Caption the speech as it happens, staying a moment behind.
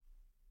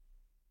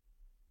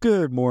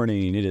Good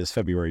morning. It is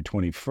February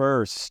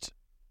 21st,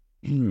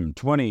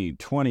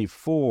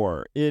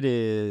 2024. It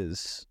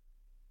is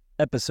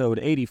episode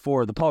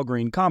 84 of the Paul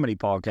Green Comedy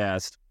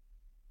PaulCast.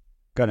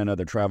 Got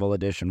another travel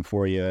edition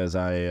for you as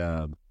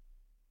I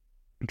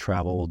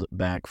traveled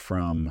back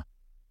from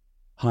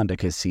Honda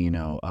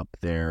Casino up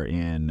there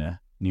in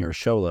near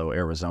Sholo,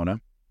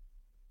 Arizona.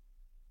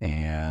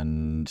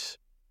 And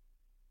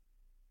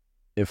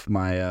if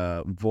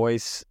my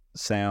voice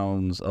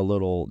sounds a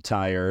little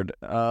tired,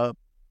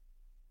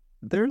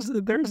 there's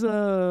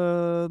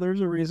a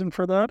reason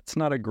for that. It's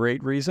not a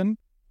great reason.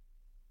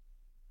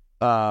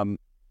 I'm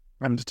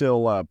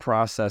still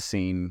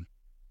processing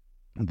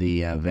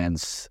the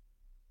events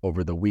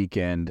over the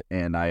weekend,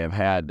 and I have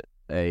had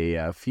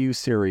a few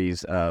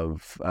series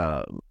of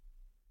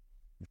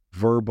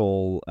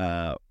verbal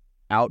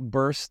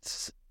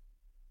outbursts.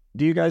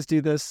 Do you guys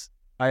do this?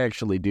 I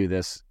actually do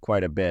this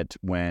quite a bit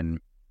when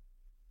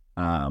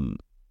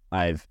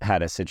I've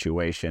had a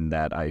situation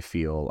that I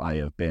feel I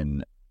have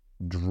been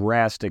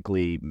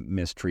drastically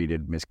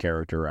mistreated,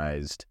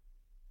 mischaracterized,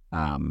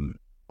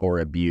 or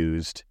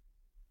abused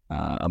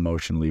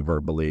emotionally,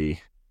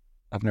 verbally.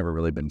 I've never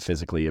really been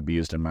physically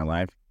abused in my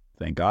life,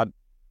 thank God.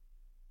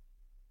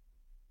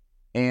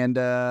 And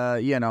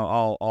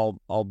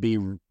I'll be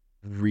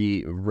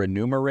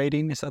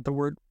renumerating. Is that the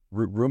word?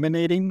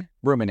 Ruminating.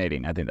 I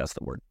think that's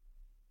the word.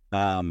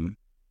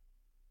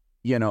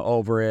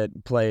 Over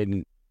it,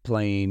 playing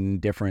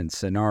different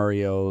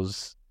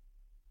scenarios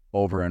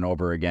over and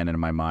over again in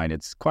my mind.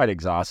 It's quite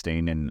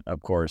exhausting, and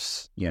of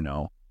course,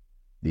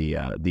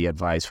 the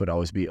advice would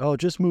always be, "Oh,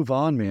 just move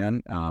on,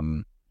 man."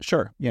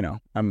 Sure,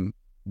 I'm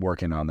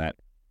working on that,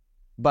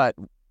 but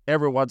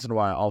every once in a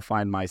while, I'll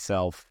find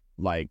myself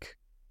like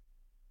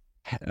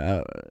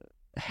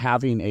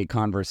having a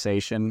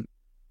conversation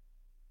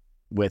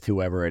with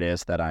whoever it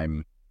is that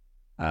I'm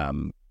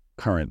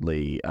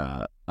currently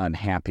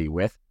unhappy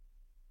with.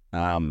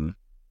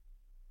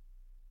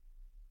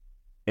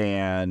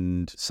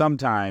 And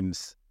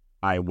sometimes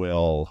I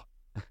will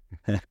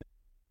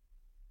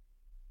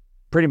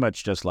pretty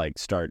much just like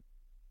start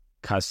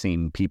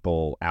cussing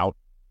people out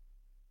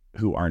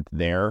who aren't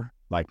there.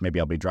 Like maybe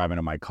I'll be driving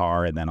in my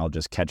car and then I'll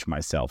just catch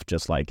myself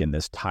just like in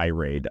this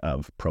tirade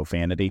of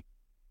profanity.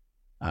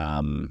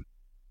 And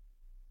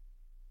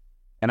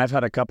I've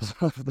had a couple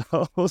of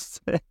those.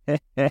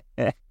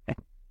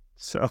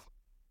 So,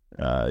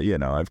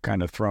 I've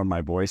kind of thrown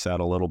my voice out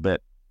a little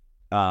bit.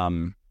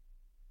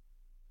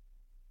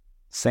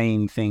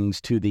 Saying things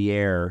to the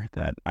air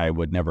that I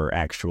would never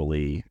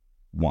actually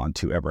want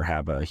to ever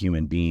have a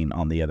human being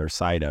on the other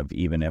side of,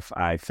 even if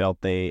I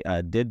felt they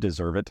did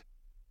deserve it.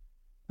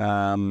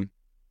 But,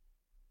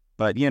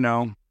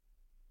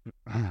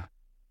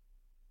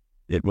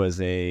 it was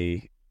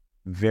a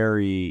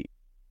very,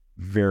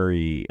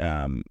 very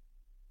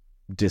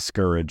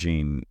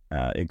discouraging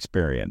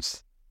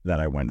experience that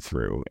I went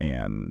through,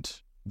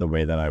 and the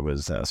way that I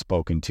was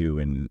spoken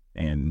to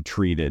and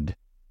treated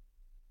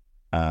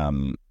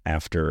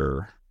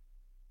after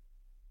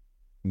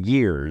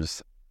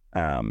years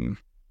of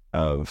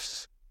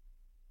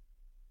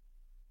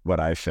what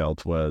I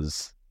felt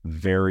was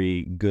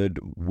very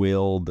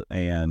good-willed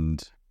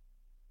and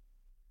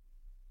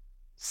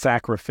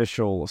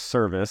sacrificial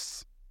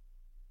service,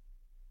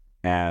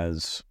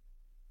 as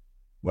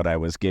what I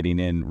was getting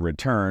in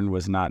return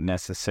was not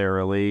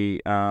necessarily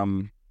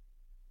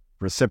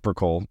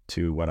reciprocal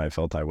to what I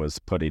felt I was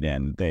putting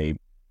in. They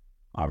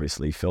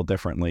obviously feel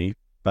differently,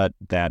 but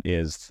that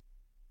is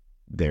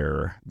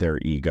their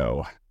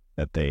ego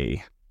that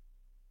they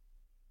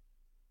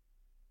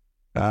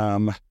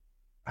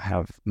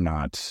have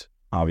not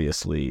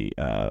obviously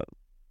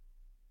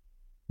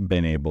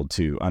been able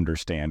to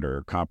understand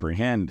or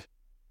comprehend.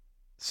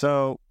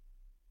 So,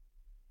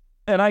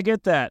 and I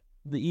get that.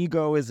 The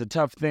ego is a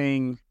tough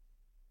thing.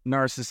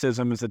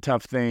 Narcissism is a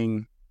tough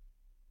thing.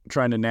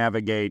 Trying to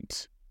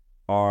navigate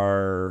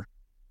our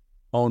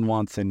own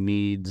wants and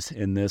needs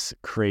in this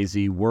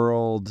crazy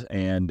world,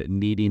 and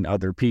needing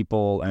other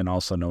people, and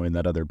also knowing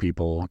that other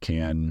people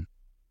can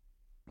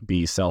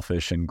be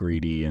selfish and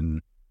greedy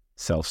and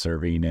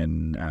self-serving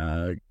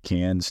and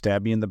can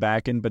stab you in the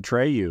back and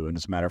betray you. And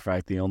as a matter of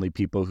fact, the only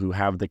people who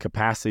have the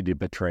capacity to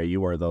betray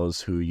you are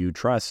those who you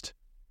trust.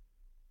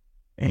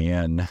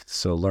 And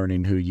so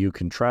learning who you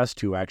can trust,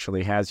 who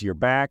actually has your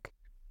back,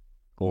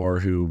 or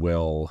who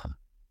will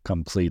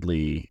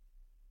completely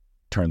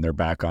turn their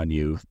back on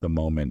you the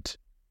moment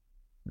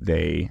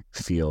they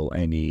feel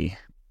any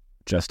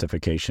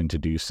justification to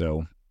do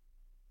so.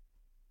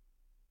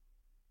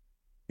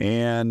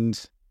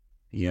 And,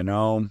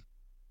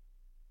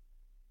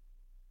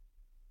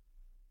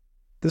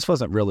 this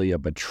wasn't really a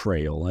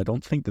betrayal. I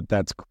don't think that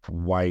that's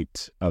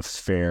quite a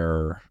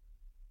fair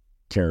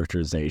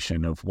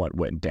characterization of what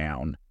went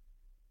down.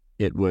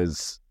 It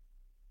was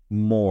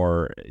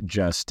more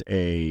just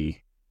a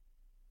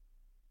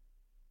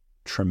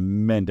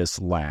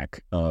tremendous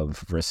lack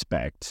of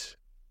respect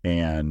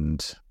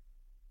and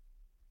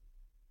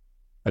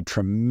a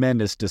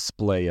tremendous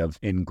display of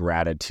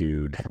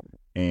ingratitude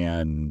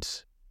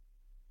and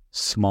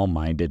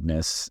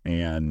small-mindedness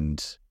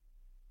and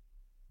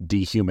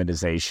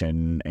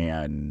dehumanization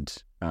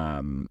and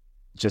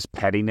just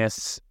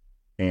pettiness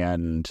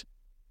and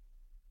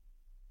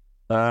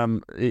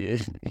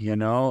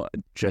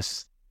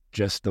just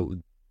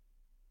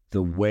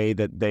the way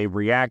that they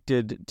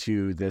reacted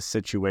to this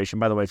situation.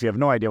 By the way, if you have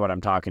no idea what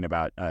I'm talking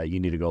about, you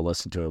need to go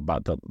listen to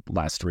about the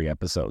last 3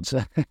 episodes.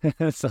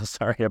 So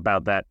sorry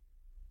about that.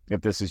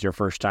 If this is your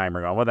first time,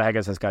 or going, what the heck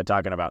is this guy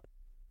talking about?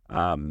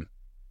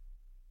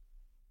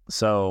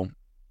 So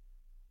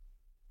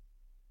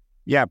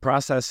yeah,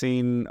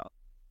 processing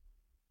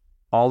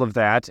all of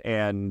that.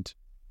 And,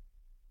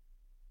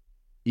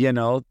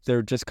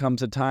 there just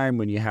comes a time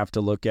when you have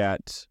to look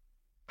at,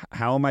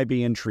 how am I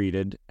being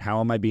treated? How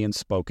am I being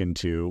spoken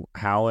to?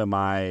 How am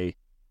I,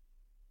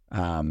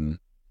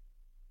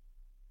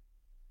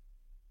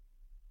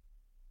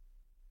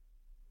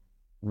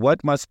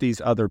 what must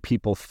these other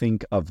people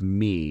think of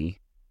me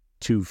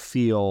to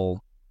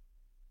feel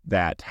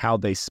that how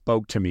they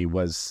spoke to me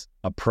was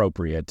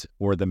appropriate,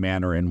 or the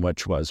manner in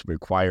which was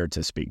required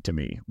to speak to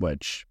me,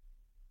 which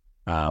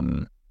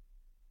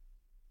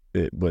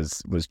it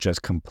was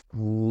just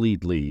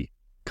completely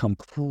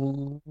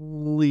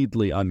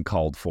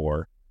uncalled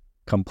for,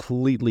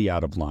 completely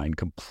out of line,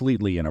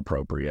 completely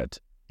inappropriate,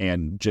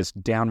 and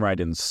just downright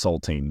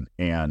insulting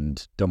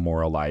and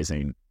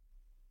demoralizing.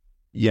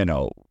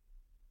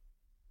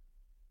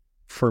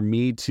 For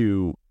me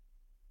to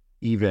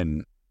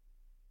even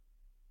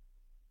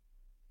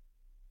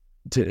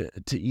to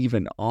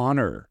even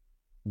honor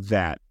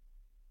that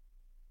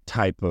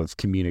type of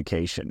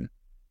communication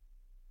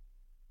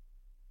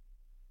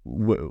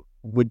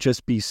would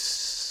just be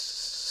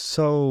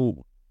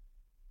so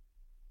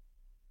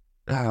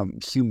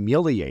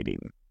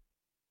humiliating.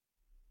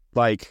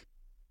 Like,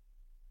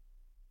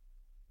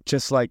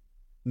 just like,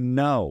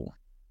 no,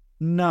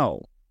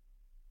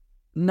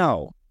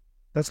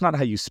 that's not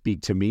how you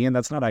speak to me, and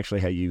that's not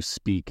actually how you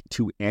speak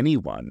to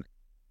anyone.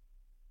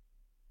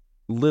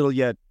 Little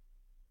yet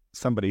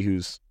somebody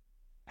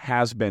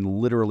has been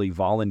literally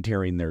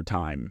volunteering their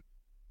time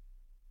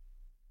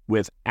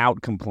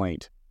without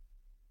complaint.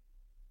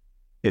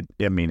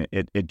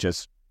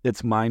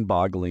 It's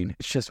mind-boggling.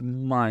 It's just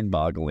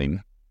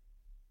mind-boggling.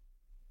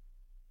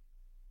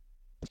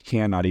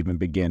 Cannot even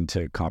begin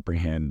to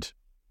comprehend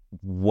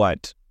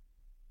what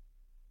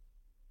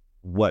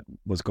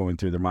was going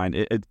through their mind.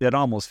 It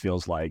almost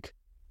feels like,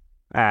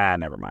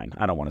 never mind.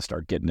 I don't want to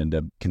start getting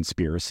into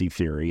conspiracy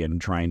theory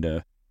and trying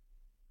to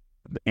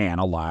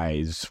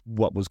analyze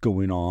what was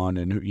going on,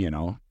 and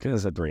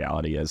because the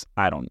reality is,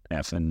 I don't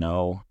effing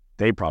know.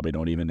 They probably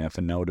don't even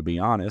effing know, to be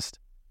honest.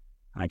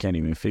 I can't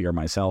even figure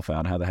myself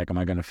out. How the heck am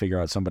I going to figure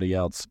out somebody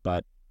else?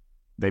 But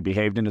they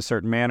behaved in a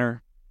certain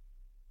manner.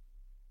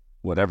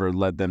 Whatever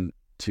led them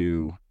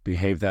to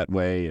behave that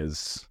way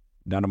is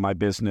none of my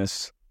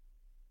business.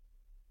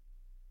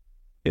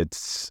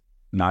 It's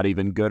not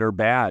even good or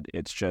bad.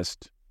 It's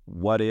just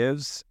what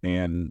is,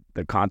 and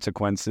the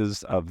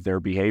consequences of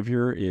their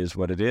behavior is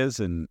what it is.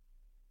 And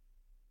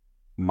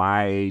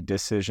my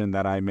decision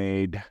that I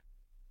made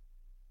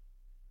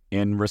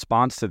in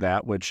response to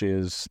that, which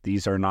is,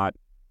 these are not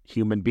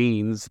human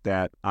beings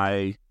that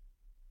I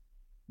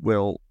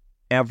will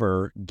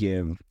ever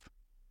give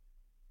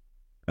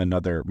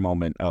another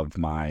moment of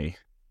my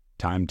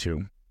time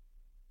to.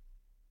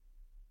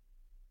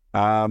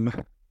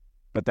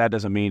 But that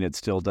doesn't mean it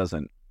still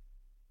doesn't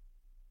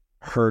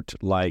hurt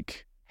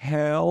like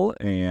hell,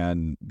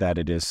 and that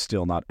it is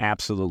still not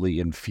absolutely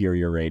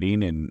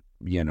infuriating, and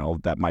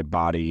that my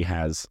body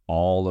has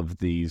all of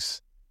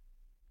these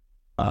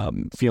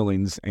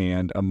feelings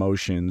and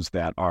emotions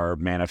that are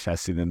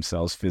manifesting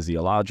themselves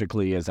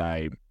physiologically as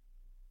I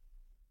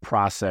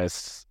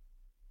process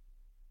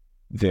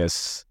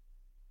this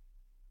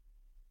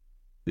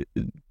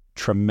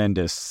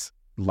tremendous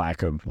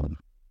lack of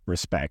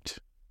respect.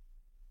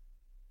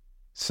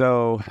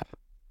 So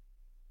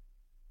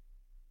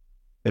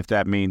if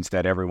that means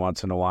that every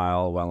once in a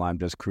while I'm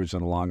just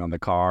cruising along on the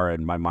car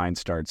and my mind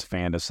starts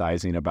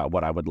fantasizing about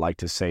what I would like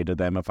to say to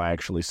them if I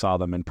actually saw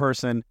them in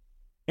person,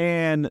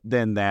 and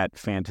then that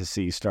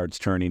fantasy starts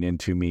turning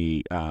into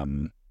me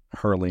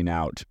hurling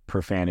out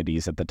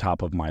profanities at the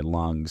top of my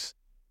lungs,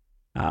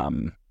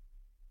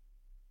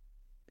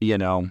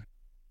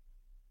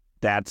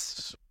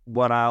 that's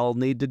what I'll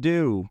need to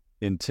do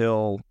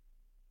until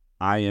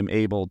I am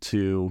able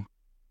to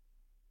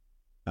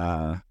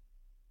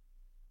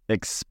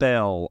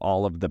expel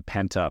all of the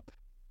pent-up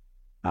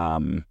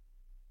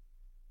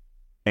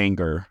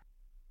anger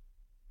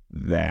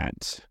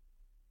that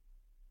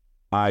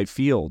I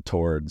feel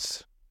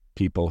towards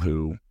people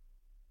who,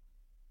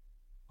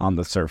 on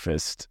the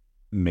surface,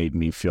 made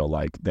me feel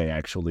like they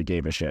actually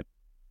gave a shit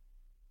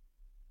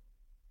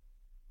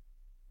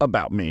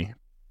about me.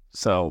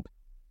 So,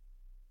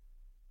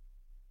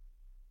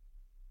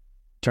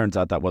 turns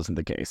out that wasn't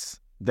the case.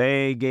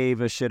 They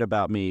gave a shit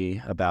about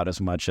me about as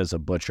much as a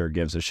butcher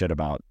gives a shit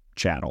about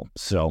cattle.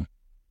 So,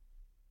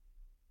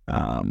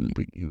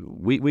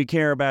 We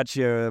care about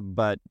you,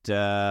 but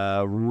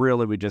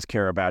really we just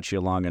care about you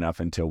long enough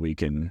until we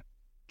can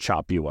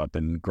chop you up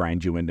and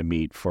grind you into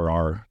meat for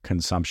our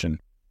consumption.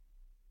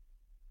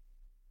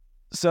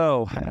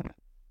 So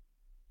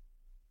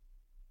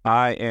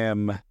I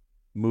am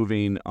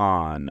moving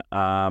on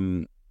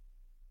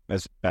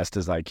as best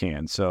as I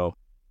can. So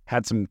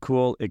had some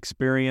cool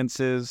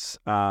experiences.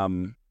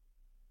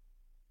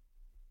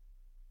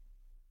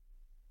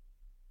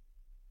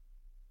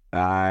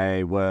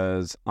 I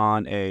was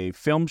on a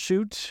film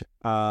shoot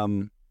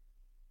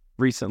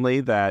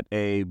recently that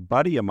a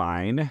buddy of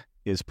mine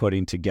is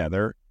putting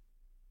together.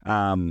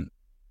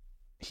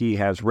 He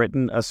has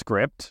written a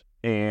script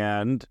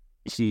and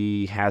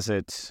he has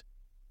it.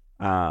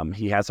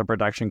 He has a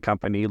production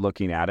company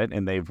looking at it,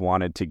 and they've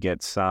wanted to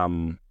get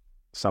some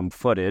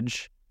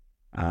footage.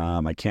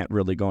 I can't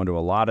really go into a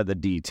lot of the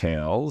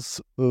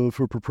details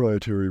for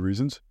proprietary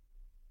reasons.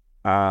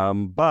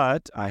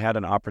 But I had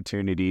an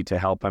opportunity to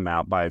help him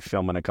out by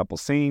filming a couple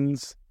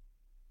scenes,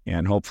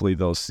 and hopefully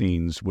those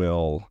scenes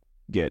will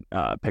get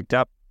picked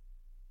up.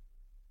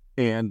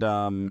 And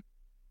the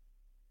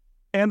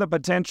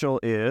potential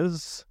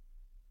is,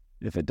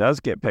 if it does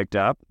get picked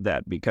up,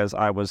 that because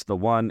I was the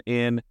one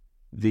in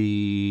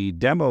the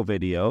demo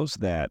videos,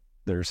 that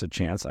there's a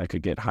chance I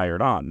could get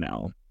hired on.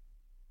 Now,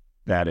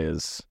 that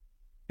is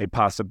a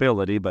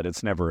possibility, but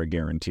it's never a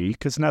guarantee,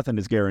 because nothing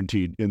is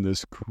guaranteed in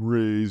this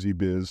crazy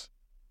biz.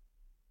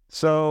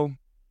 So,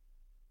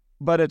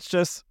 but it's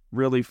just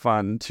really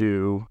fun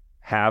to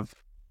have,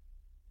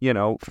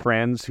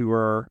 friends who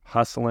are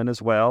hustling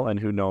as well and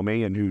who know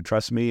me and who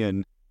trust me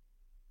and,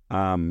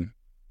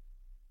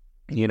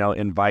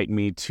 invite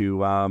me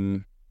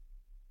to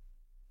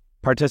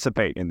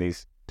participate in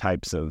these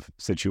types of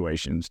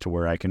situations to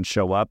where I can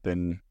show up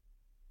and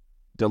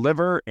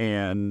deliver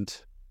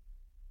and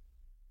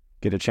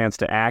get a chance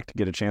to act,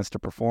 get a chance to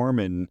perform,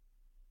 and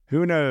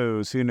who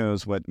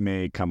knows what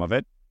may come of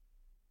it.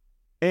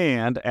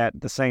 And at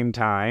the same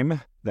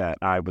time that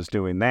I was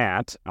doing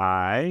that,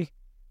 I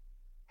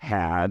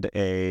had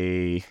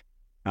a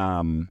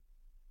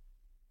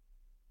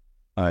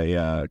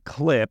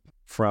clip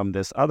from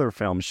this other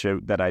film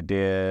shoot that I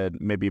did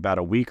maybe about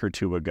a week or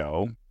two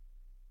ago.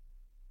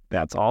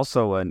 That's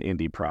also an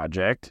indie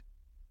project.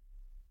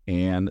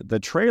 And the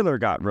trailer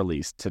got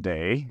released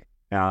today.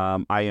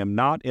 I am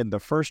not in the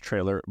first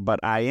trailer, but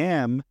I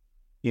am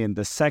in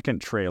the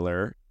second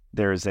trailer.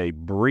 There's a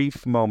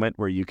brief moment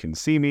where you can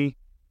see me,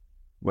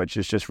 which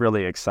is just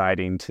really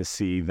exciting to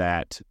see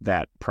that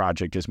that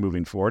project is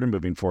moving forward and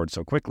moving forward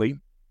so quickly.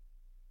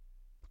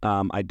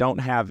 I don't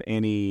have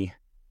any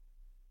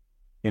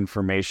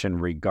information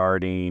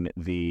regarding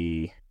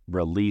the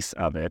release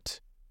of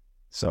it,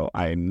 so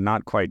I'm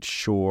not quite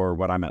sure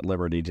what I'm at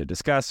liberty to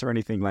discuss or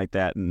anything like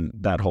that, and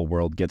that whole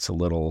world gets a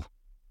little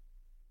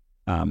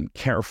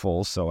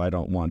careful, so I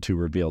don't want to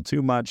reveal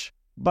too much.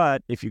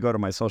 But if you go to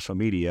my social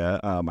media,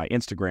 my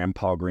Instagram,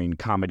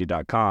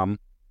 paulgreencomedy.com,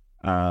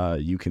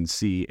 you can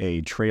see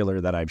a trailer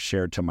that I've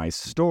shared to my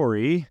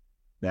story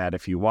that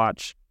if you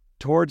watch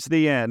towards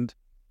the end,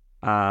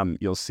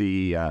 you'll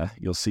see a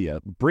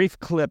brief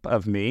clip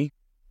of me,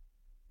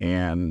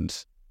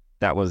 and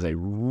that was a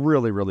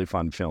really, really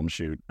fun film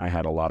shoot. I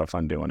had a lot of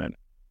fun doing it.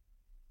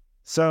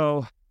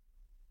 So,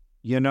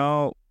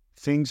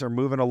 things are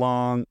moving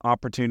along.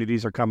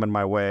 Opportunities are coming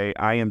my way.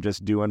 I am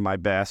just doing my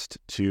best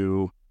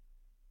to,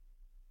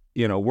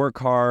 work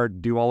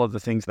hard, do all of the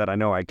things that I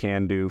know I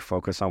can do,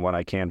 focus on what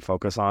I can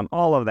focus on,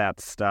 all of that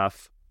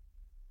stuff.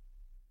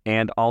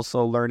 And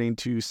also learning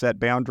to set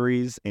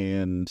boundaries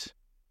and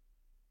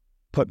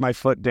put my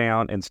foot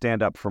down and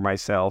stand up for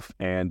myself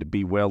and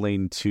be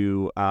willing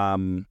to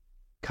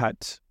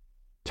cut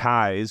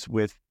ties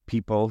with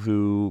people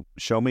who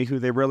show me who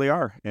they really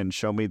are and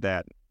show me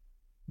that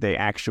they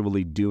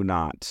actually do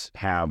not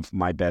have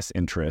my best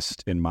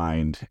interest in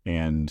mind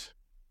and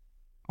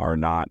are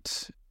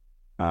not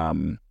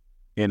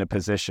in a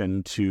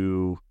position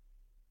to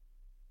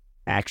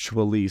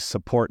actually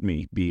support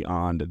me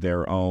beyond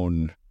their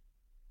own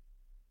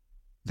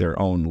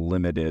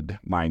limited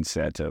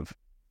mindset of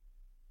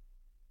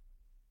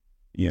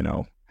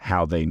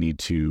how they need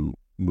to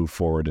move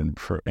forward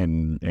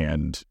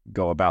and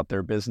go about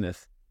their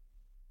business.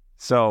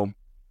 So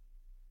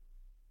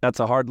that's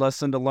a hard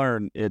lesson to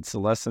learn. It's a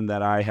lesson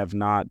that I have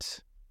not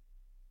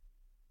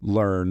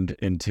learned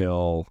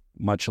until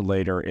much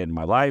later in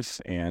my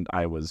life, and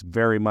I was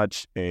very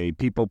much a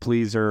people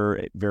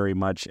pleaser, very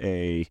much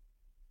a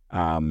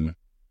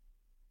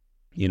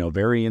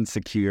very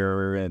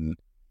insecure and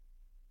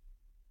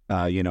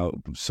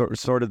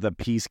sort of the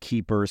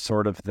peacekeeper,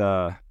 sort of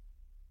the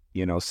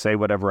say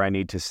whatever I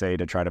need to say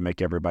to try to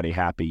make everybody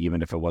happy,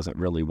 even if it wasn't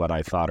really what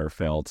I thought or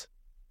felt.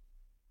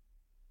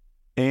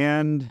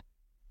 And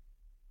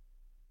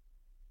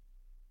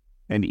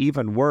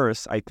even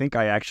worse, I think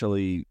I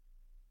actually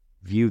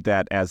viewed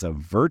that as a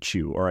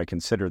virtue, or I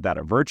considered that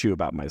a virtue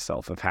about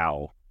myself, of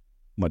how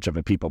much of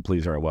a people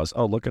pleaser I was.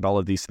 Oh, look at all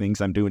of these things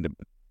I'm doing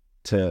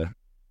to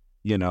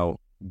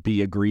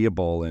be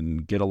agreeable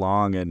and get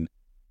along and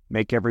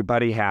make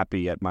everybody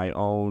happy at my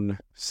own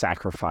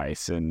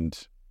sacrifice. And,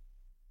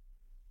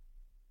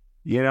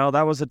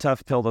 that was a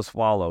tough pill to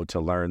swallow, to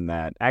learn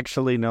that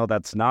actually, no,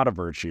 that's not a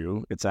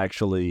virtue. It's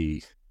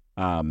actually,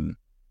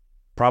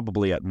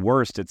 probably at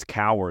worst, it's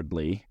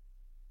cowardly.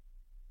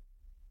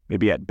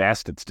 Maybe at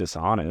best, it's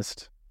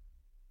dishonest.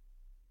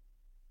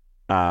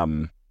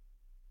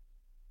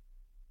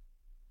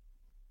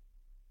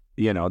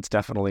 It's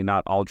definitely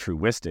not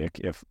altruistic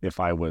if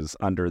I was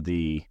under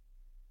the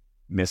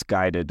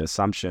misguided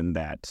assumption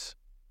that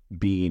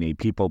being a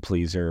people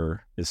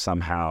pleaser is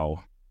somehow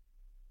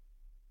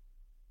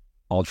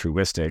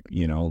altruistic,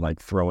 like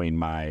putting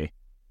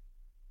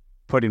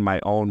my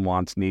own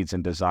wants, needs,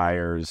 and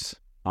desires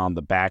on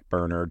the back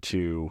burner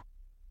to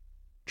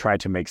try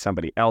to make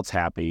somebody else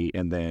happy,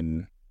 and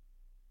then,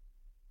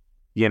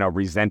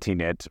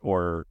 resenting it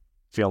or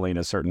feeling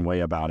a certain way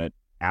about it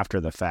after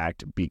the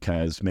fact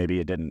because maybe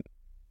it didn't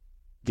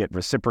get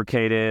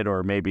reciprocated,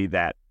 or maybe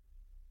that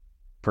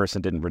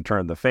person didn't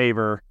return the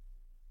favor.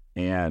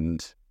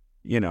 And,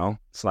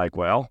 it's like,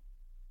 well,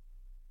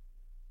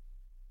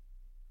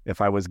 if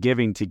I was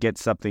giving to get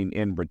something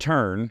in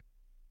return,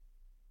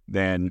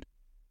 then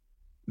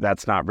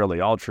that's not really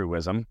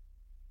altruism.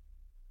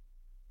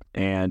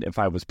 And if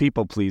I was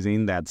people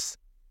pleasing, that's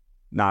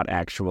not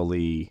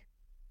actually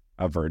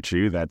a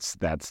virtue. That's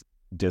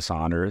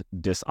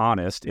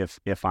dishonest.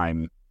 If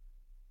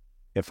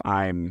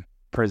I'm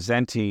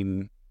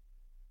presenting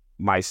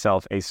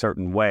myself a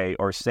certain way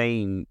or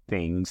saying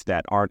things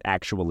that aren't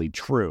actually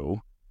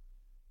true,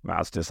 well,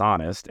 it's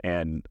dishonest.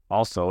 And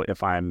also,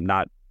 if I'm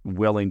not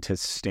willing to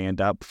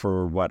stand up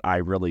for what I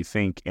really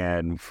think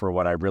and for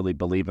what I really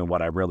believe and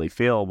what I really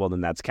feel, well, then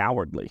that's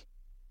cowardly.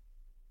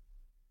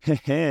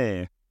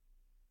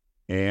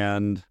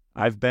 And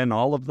I've been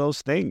all of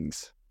those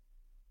things.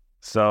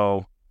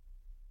 So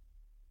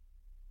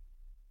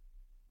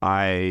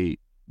I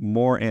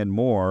more and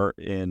more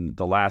in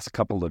the last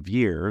couple of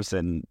years,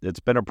 and it's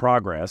been a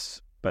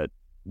progress, but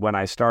when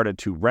I started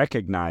to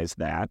recognize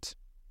that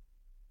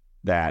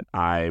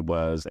I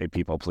was a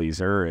people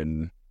pleaser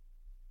and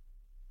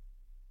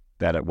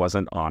that it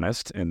wasn't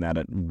honest and that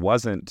it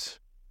wasn't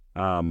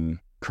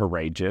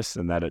courageous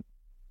and that it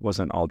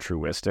wasn't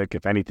altruistic.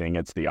 If anything,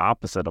 it's the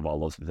opposite of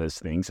all of those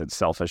things. It's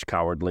selfish,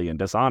 cowardly, and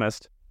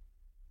dishonest.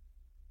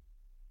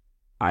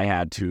 I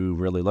had to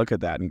really look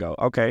at that and go,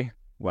 okay,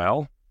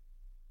 well,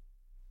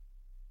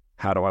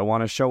 how do I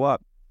want to show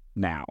up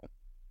now?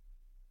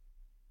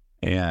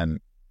 And,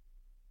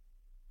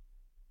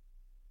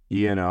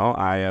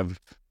 I have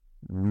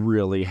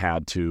really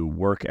had to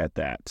work at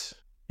that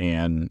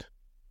and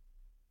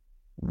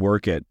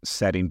work at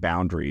setting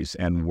boundaries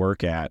and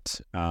work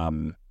at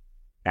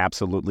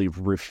absolutely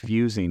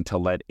refusing to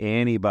let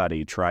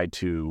anybody try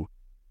to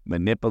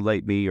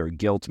manipulate me or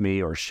guilt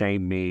me or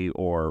shame me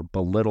or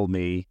belittle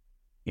me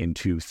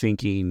into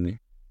thinking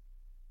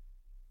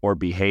or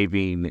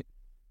behaving,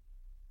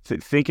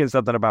 thinking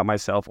something about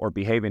myself or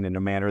behaving in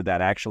a manner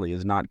that actually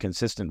is not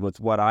consistent with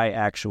what I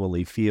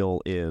actually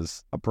feel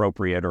is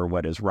appropriate or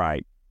what is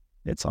right.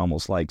 It's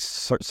almost like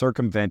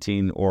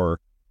circumventing or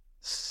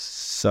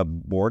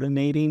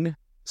subordinating,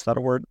 is that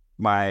a word?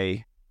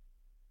 My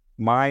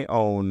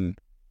own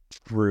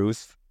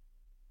truth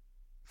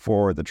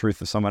for the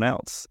truth of someone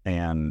else.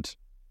 And,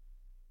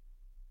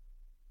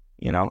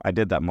 I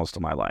did that most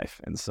of my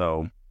life. And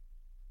so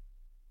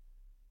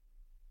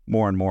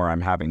more and more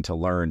I'm having to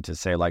learn to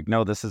say, like,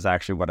 no, this is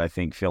actually what I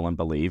think, feel, and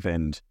believe.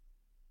 And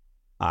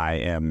I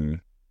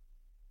am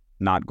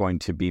not going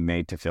to be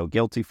made to feel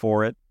guilty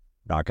for it.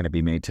 Not going to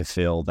be made to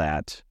feel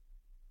that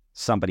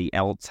somebody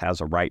else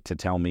has a right to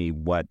tell me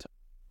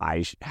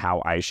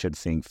how I should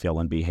think, feel,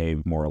 and behave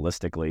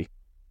moralistically.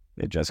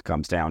 It just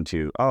comes down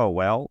to, oh,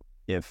 well,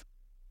 if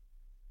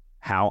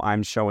how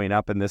I'm showing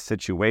up in this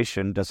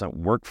situation doesn't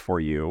work for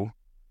you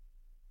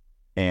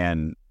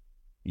and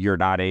you're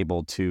not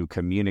able to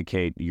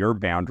communicate your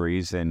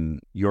boundaries and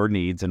your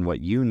needs and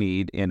what you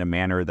need in a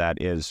manner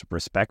that is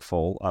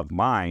respectful of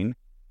mine,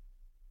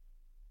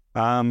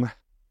 well,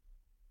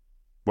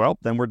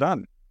 then we're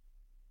done.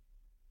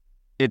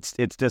 It's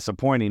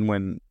disappointing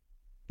when,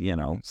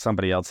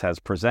 somebody else has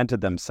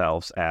presented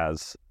themselves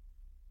as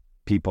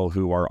people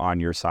who are on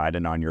your side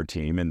and on your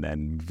team, and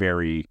then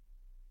very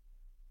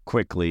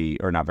quickly,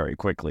 or not very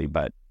quickly,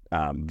 but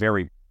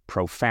very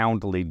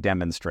profoundly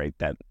demonstrate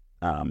that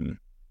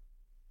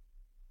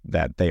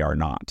that they are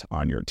not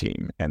on your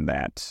team, and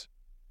that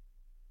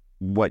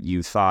what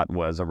you thought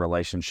was a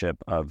relationship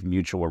of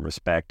mutual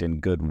respect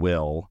and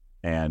goodwill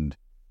and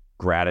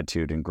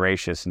gratitude and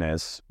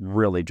graciousness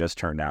really just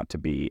turned out to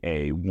be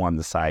a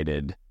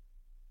one-sided,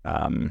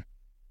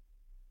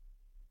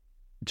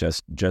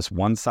 just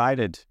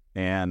one-sided,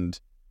 and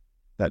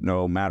that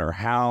no matter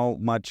how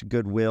much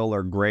goodwill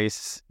or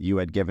grace you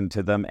had given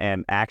to them,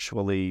 and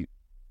actually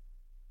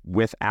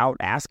without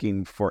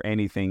asking for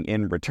anything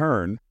in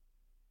return,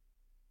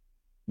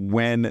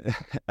 when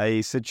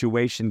a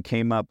situation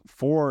came up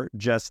for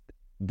just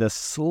the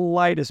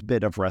slightest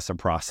bit of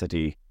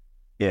reciprocity,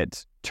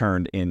 it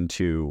turned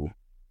into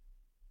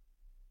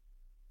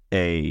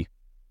a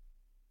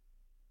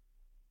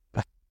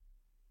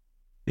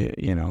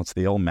It's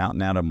the old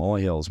mountain out of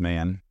molehills,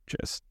 man.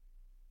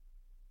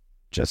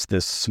 Just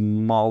this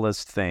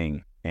smallest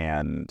thing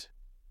and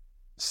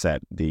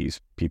set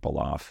these people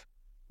off.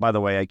 By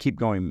the way, I keep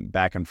going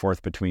back and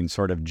forth between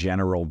sort of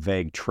general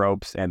vague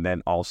tropes and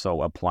then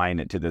also applying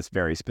it to this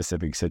very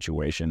specific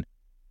situation.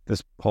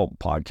 This whole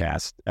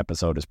podcast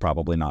episode is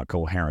probably not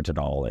coherent at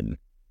all, and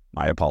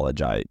my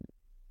apologies.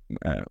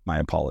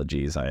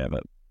 I have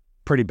a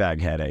pretty bad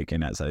headache,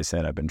 and as I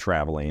said, I've been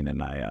traveling, and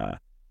my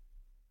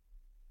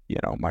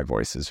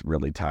voice is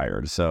really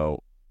tired.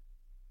 So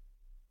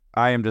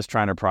I am just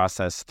trying to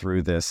process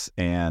through this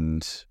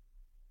and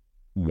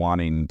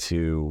wanting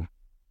to,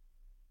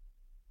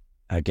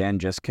 again,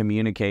 just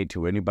communicate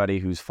to anybody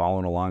who's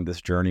following along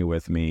this journey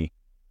with me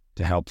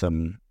to help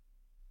them,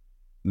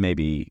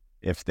 maybe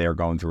if they're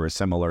going through a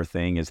similar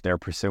thing as they're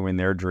pursuing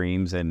their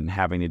dreams and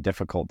having a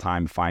difficult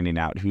time finding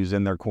out who's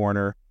in their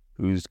corner,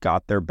 who's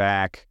got their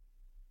back,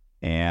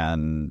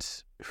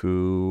 and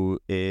who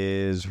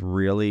is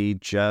really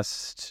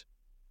just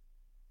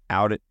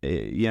out,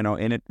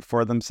 in it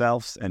for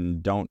themselves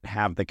and don't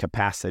have the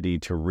capacity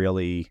to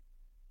really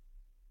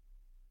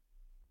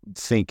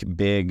think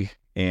big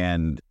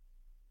and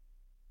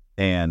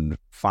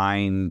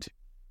find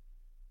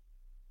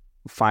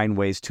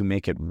ways to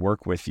make it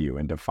work with you,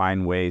 and to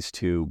find ways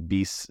to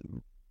be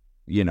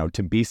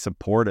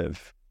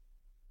supportive.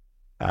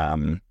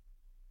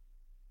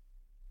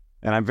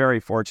 And I'm very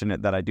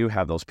fortunate that I do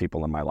have those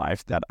people in my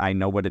life, that I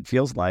know what it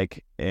feels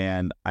like,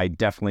 and I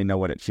definitely know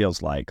what it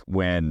feels like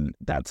when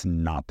that's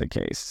not the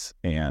case.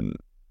 And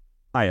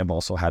I have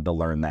also had to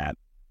learn that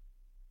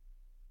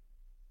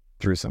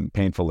through some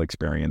painful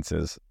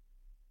experiences.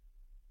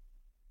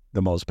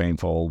 The most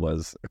painful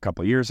was a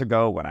couple of years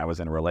ago when I was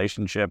in a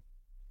relationship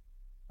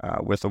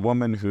with a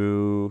woman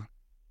who,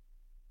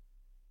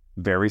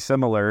 very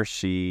similar,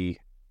 she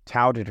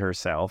touted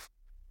herself.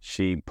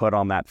 She put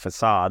on that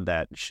facade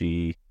that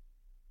she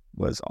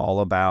was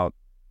all about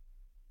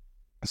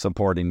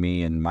supporting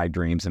me and my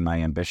dreams and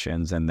my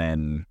ambitions. And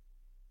then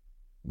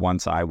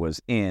once I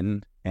was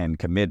in and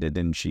committed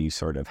and she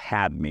sort of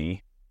had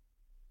me,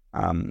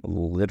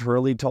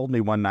 literally told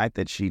me one night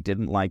that she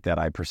didn't like that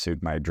I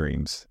pursued my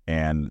dreams,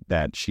 and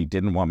that she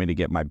didn't want me to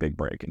get my big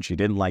break, and she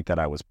didn't like that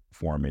I was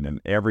performing,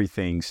 and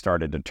everything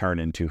started to turn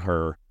into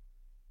her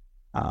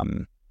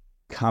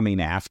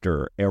coming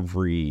after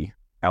every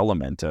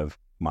element of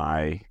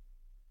my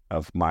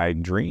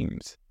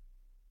dreams.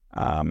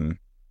 And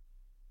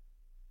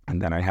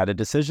then I had a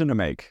decision to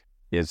make.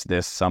 Is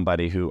this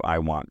somebody who I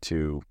want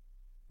to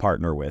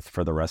partner with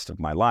for the rest of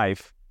my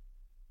life,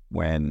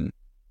 when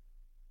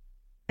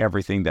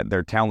everything that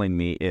they're telling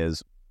me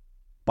is,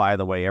 by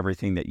the way,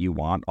 everything that you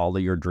want, all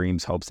of your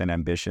dreams, hopes, and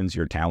ambitions,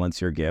 your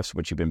talents, your gifts,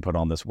 what you've been put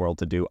on this world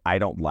to do, I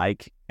don't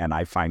like, and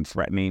I find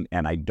threatening,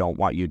 and I don't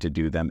want you to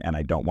do them, and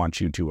I don't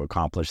want you to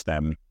accomplish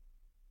them.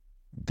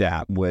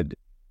 That's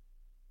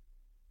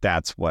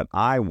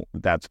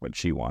what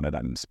she wanted.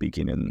 I'm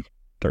speaking in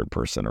third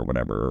person or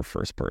whatever, or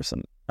first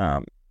person.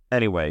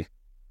 Anyway.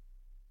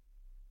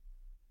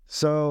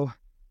 So,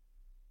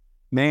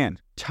 man,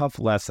 tough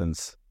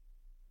lessons.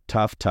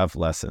 Tough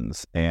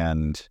lessons.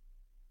 And,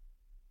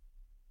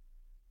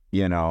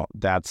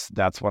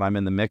 that's what I'm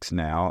in the mix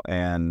now.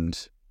 And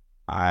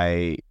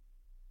I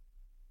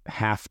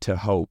have to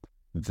hope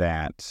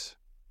that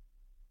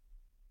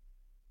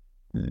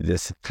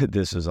this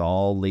is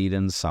all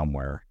leading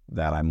somewhere,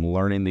 that I'm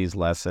learning these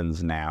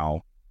lessons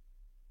now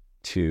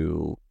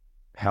to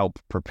help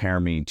prepare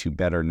me to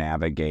better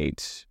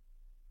navigate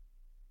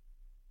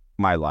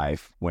my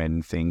life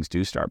when things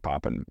do start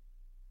popping,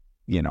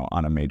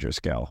 on a major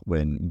scale,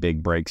 when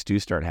big breaks do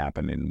start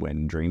happening,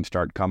 when dreams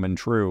start coming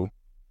true,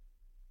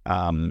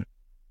 that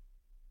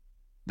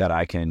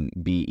I can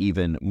be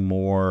even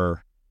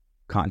more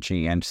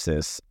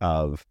conscientious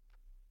of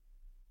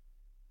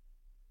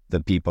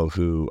the people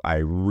who I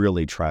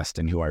really trust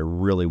and who I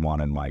really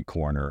want in my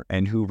corner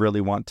and who really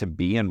want to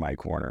be in my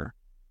corner.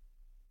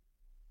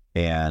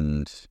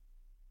 And,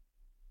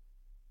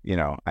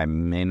 I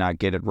may not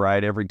get it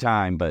right every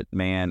time, but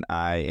man,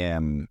 I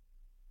am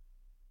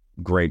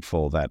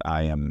grateful that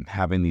I am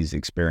having these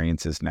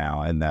experiences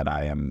now, and that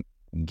I am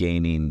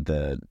gaining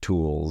the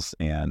tools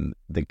and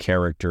the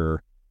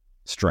character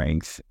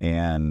strength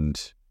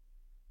and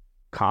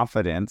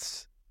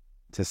confidence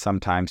to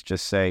sometimes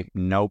just say,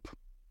 nope,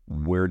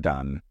 we're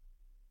done.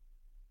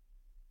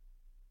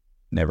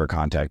 Never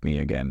contact me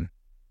again.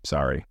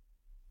 Sorry.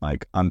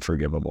 Like,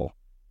 unforgivable.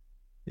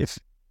 If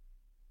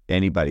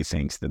anybody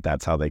thinks that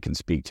that's how they can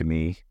speak to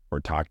me or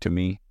talk to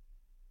me,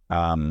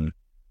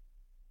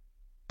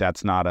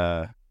 that's not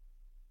a,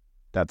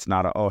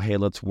 oh, hey,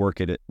 let's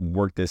work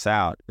this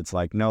out. It's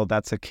like, no,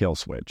 that's a kill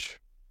switch.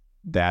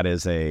 That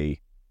is a,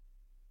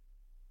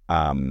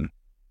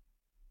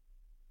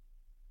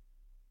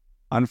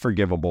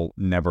 unforgivable,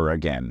 never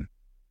again.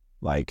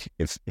 Like,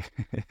 if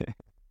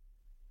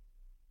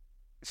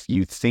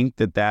you think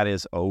that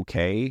is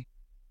okay,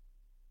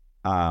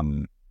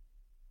 I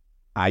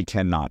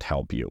cannot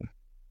help you.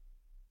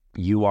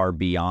 You are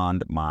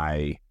beyond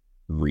my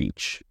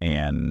reach.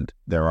 And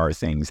there are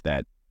things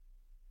that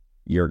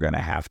you're going to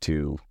have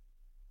to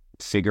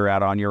figure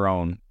out on your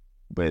own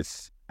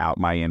without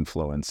my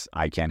influence.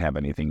 I can't have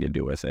anything to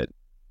do with it.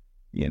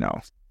 You know,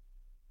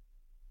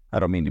 I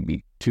don't mean to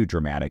be too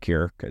dramatic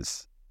here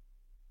because,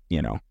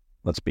 you know,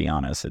 let's be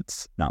honest,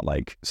 it's not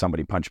like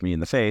somebody punched me in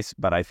the face,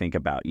 but I think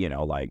about, you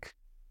know, like,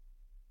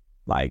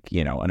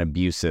 you know, an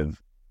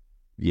abusive,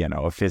 you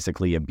know, a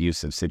physically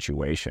abusive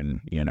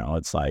situation, you know,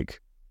 it's like,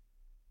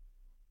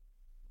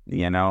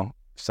 you know,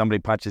 somebody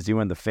punches you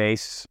in the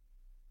face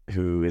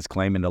who is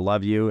claiming to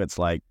love you. It's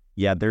like,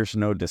 yeah, there's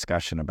no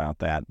discussion about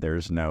that.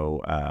 There's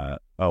no,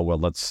 oh, well,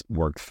 let's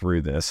work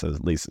through this,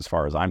 at least as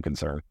far as I'm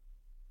concerned.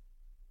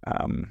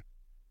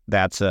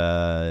 That's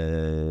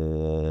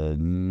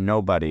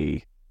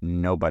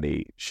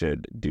nobody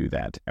should do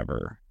that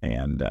ever.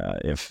 And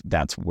if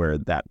that's where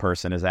that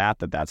person is at,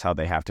 that's how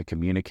they have to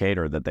communicate,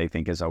 or that they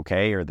think is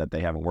okay, or that they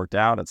haven't worked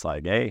out, it's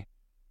like, hey,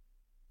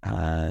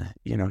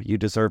 you know, you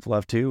deserve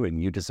love too,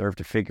 and you deserve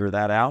to figure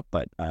that out,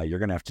 but you're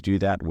going to have to do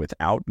that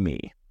without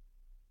me,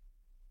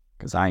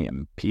 because I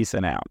am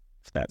peacing out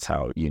if that's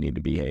how you need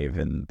to behave.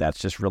 And that's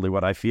just really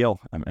what I feel.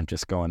 I'm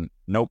just going,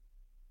 nope.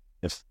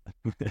 If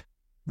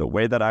the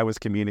way that I was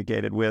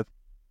communicated with,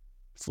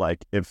 it's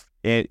like, if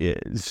it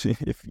is,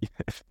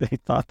 if they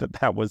thought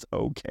that was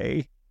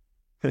okay,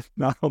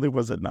 not only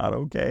was it not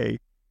okay,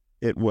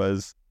 it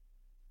was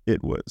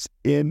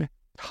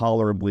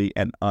intolerably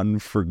and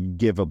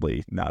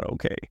unforgivably not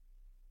okay.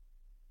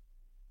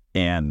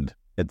 And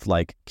it's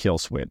like, kill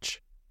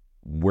switch.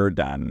 We're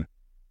done.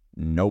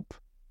 Nope.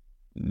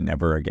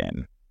 Never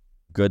again.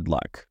 Good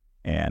luck.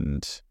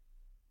 And,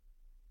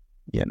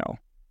 you know,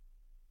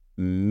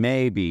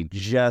 maybe,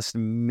 just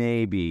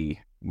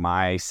maybe,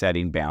 my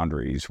setting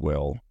boundaries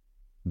will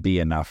be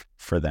enough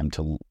for them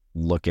to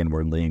look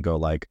inwardly and go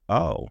like,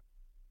 oh,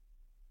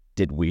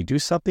 did we do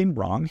something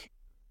wrong?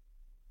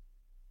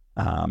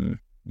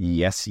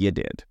 Yes, you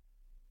did.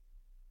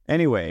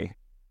 Anyway,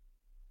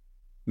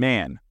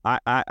 man,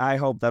 I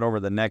hope that over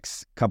the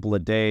next couple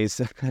of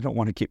days, I don't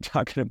want to keep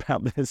talking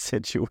about this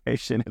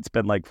situation. It's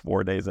been like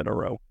 4 days in a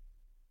row.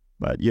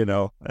 But, you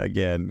know,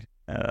 again,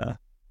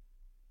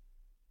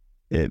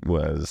 it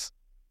was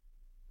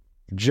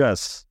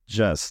just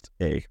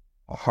a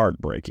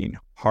heartbreaking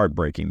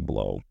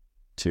blow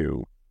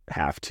to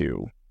have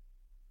to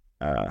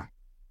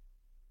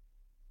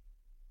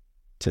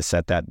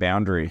set that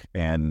boundary,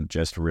 and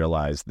just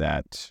realize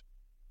that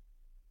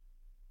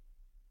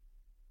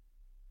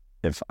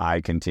if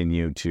I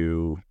continue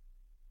to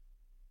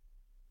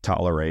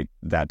tolerate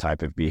that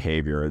type of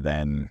behavior,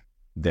 then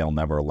they'll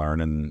never learn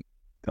and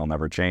they'll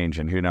never change.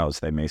 And who knows,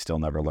 they may still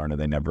never learn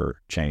and they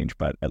never change,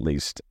 but at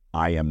least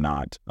I am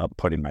not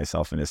putting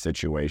myself in a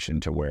situation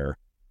to where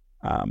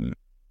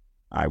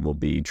I will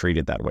be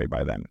treated that way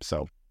by them.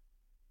 So,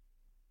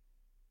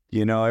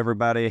 you know,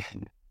 everybody,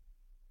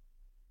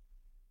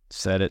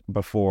 said it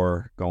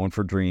before, going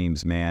for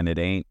dreams, man, it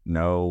ain't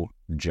no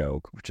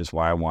joke, which is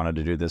why I wanted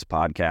to do this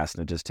podcast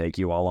and just take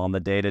you all on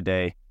the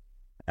day-to-day,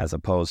 as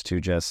opposed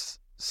to just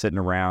sitting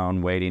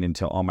around waiting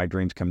until all my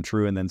dreams come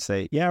true and then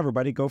say, yeah,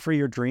 everybody, go for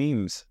your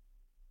dreams.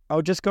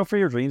 Oh, just go for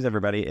your dreams,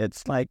 everybody.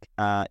 It's like,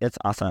 it's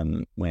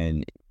awesome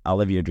when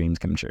all of your dreams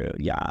come true.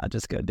 Yeah,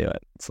 just go do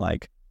it. It's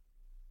like,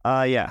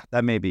 yeah,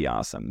 that may be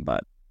awesome,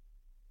 but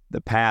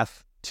the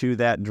path to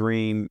that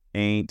dream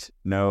ain't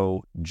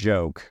no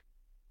joke.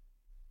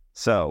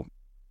 So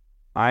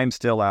I'm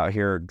still out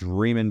here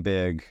dreaming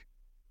big,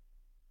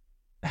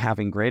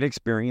 having great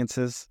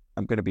experiences.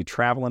 I'm going to be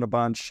traveling a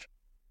bunch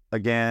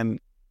again,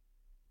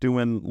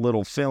 doing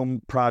little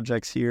film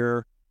projects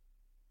here,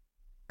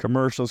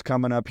 commercials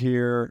coming up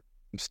here.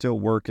 I'm still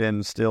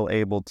working, still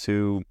able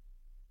to,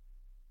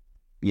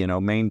 you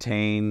know,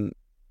 maintain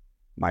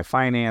my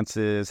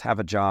finances, have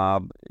a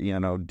job, you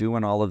know,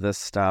 doing all of this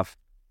stuff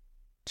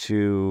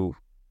to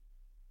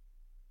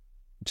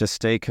just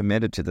stay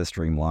committed to this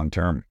dream long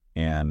term.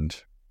 And,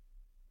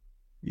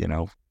 you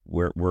know,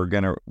 we're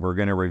gonna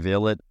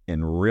reveal it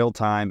in real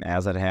time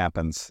as it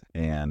happens.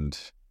 And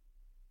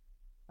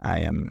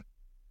I am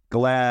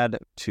glad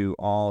to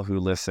all who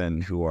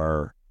listen, who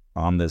are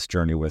on this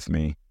journey with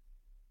me,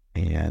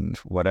 and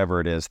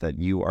whatever it is that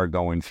you are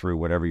going through,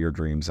 whatever your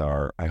dreams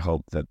are, I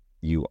hope that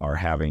you are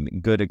having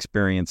good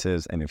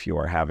experiences. And if you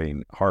are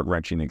having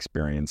heart-wrenching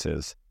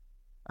experiences,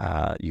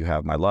 you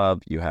have my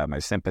love, you have my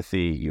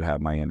sympathy, you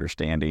have my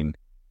understanding,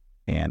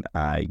 and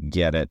I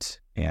get it.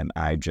 And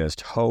I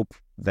just hope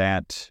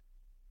that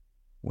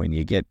when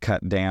you get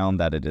cut down,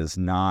 that it is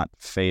not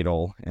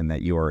fatal, and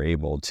that you are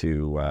able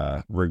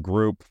to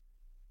regroup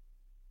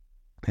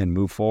and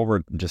move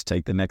forward and just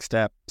take the next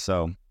step.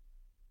 So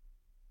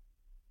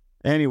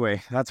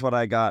anyway, that's what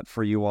I got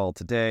for you all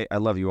today. I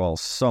love you all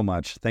so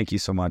much. Thank you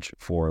so much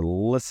for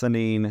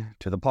listening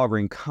to the Paul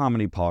Green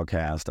Comedy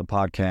PaulCast, a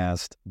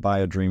podcast by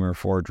a dreamer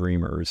for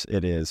dreamers.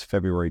 It is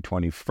February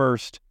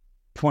 21st,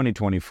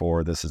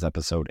 2024. This is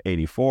episode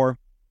 84.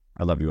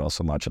 I love you all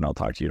so much, and I'll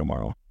talk to you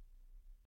tomorrow.